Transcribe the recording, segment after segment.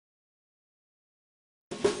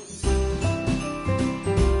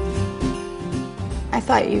I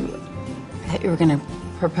thought you were gonna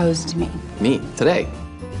propose to me. Me, today.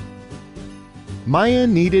 Maya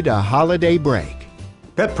needed a holiday break.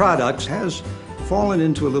 Pet Products has fallen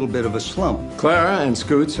into a little bit of a slump. Clara and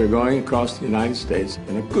Scoots are going across the United States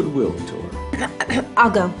in a goodwill tour. I'll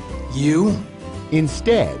go. You?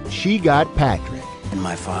 Instead, she got Patrick. And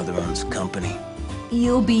my father owns a company.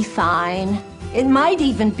 You'll be fine. It might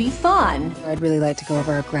even be fun. I'd really like to go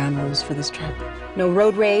over our ground rules for this trip. No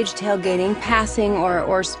road rage, tailgating, passing,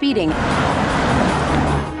 or speeding.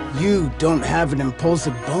 You don't have an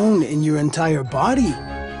impulsive bone in your entire body.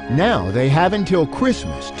 Now they have until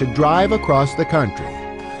Christmas to drive across the country.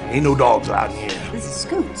 Ain't no dogs out here. This is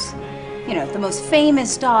Scoots. You know, the most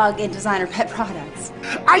famous dog in designer pet products.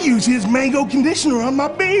 I use his mango conditioner on my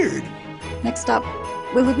beard. Next stop,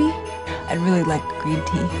 Willoughby? I'd really like green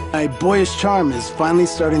tea. My boyish charm is finally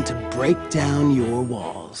starting to break down your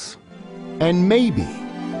walls. And maybe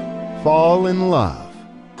fall in love.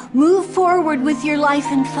 Move forward with your life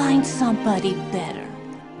and find somebody better.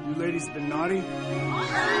 You ladies been naughty?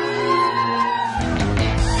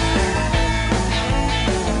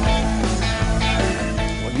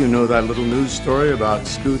 Well, you know that little news story about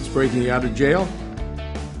Scoots breaking out of jail?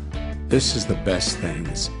 This is the best thing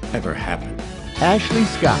that's ever happened. Ashley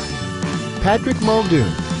Scott, Patrick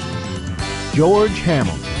Muldoon, George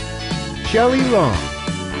Hamilton, Shelley Long.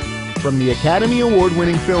 From the Academy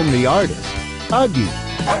Award-winning film The Artist, Uggy.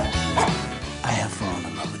 I have fallen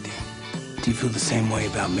in love with you. Do you feel the same way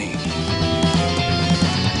about me?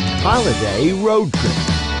 Holiday Road Trip.